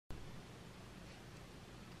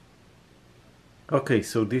Okay,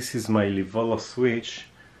 so this is my Livolo switch,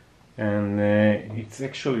 and it's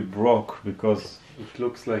actually broke because it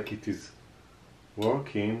looks like it is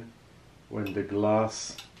working when the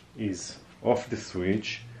glass is off the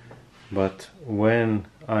switch, but when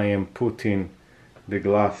I am putting the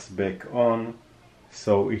glass back on,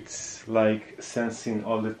 so it's like sensing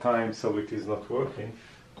all the time, so it is not working.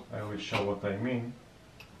 I will show what I mean.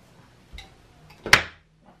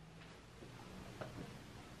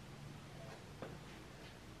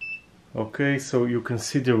 Okay, so you can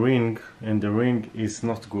see the ring, and the ring is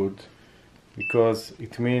not good because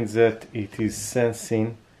it means that it is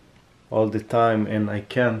sensing all the time and I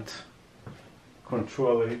can't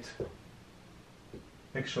control it.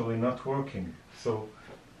 Actually not working. So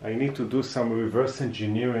I need to do some reverse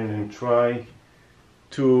engineering and try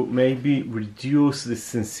to maybe reduce the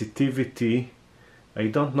sensitivity. I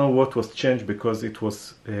don't know what was changed because it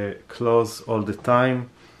was closed all the time,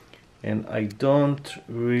 and I don't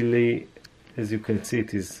really, as you can see,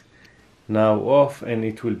 it is now off and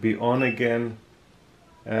it will be on again,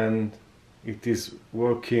 and it is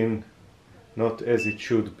working not as it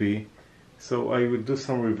should be. So I will do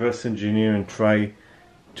some reverse engineering and try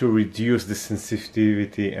to reduce the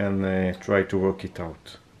sensitivity and try to work it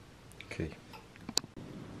out.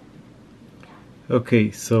 Okay,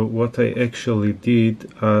 so what I actually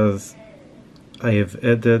did is I have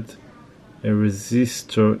added a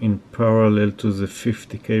resistor in parallel to the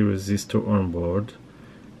 50k resistor on board,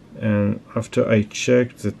 and after I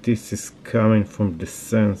checked that this is coming from the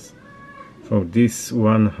sense from this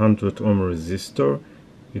 100 ohm resistor,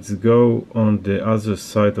 it's go on the other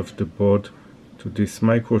side of the board to this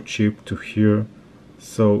microchip to here.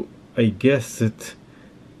 So I guess that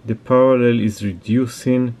the parallel is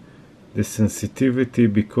reducing the sensitivity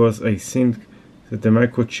because I think that the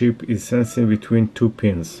microchip is sensing between two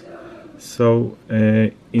pins. So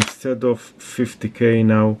instead of 50k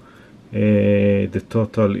now, the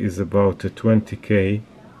total is about 20k,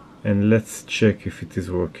 and let's check if it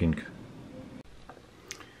is working.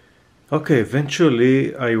 Okay,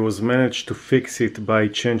 eventually I was managed to fix it by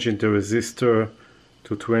changing the resistor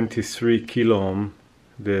to 23 kilo ohm,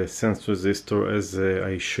 the sense resistor, as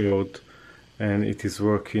I showed, and it is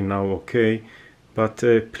working now okay. But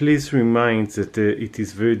please remind that it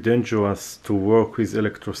is very dangerous to work with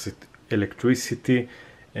electricity,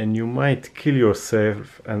 and you might kill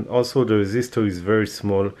yourself. And also the resistor is very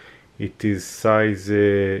small, it is size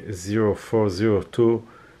 0402,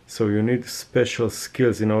 so you need special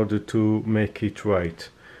skills in order to make it right.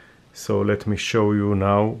 So let me show you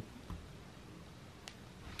now.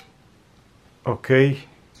 Okay,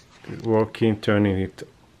 working, turning it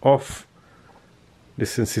off. The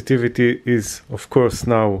sensitivity is of course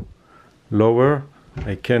now lower.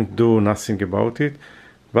 I can't do nothing about it,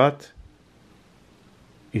 but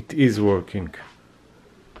it is working.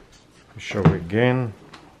 Show again.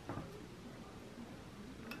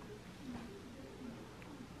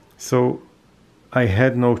 So I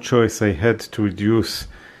had no choice, I had to reduce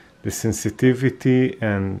the sensitivity,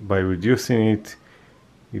 and by reducing it,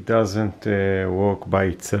 it doesn't work by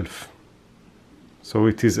itself. So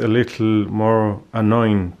it is a little more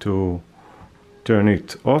annoying to turn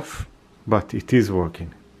it off, but it is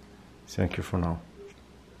working. Thank you for now.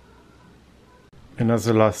 And as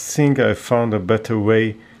a last thing, I found a better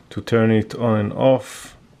way to turn it on and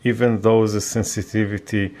off. Even though the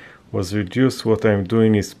sensitivity was reduced, what I'm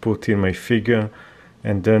doing is putting my finger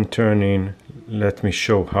and then turning. Let me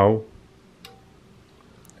show how.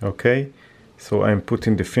 Okay, so I'm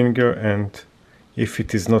putting the finger, and if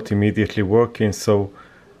it is not immediately working, so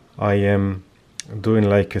I am doing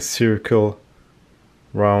like a circle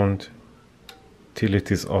round till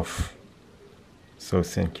it is off. So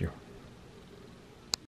thank you.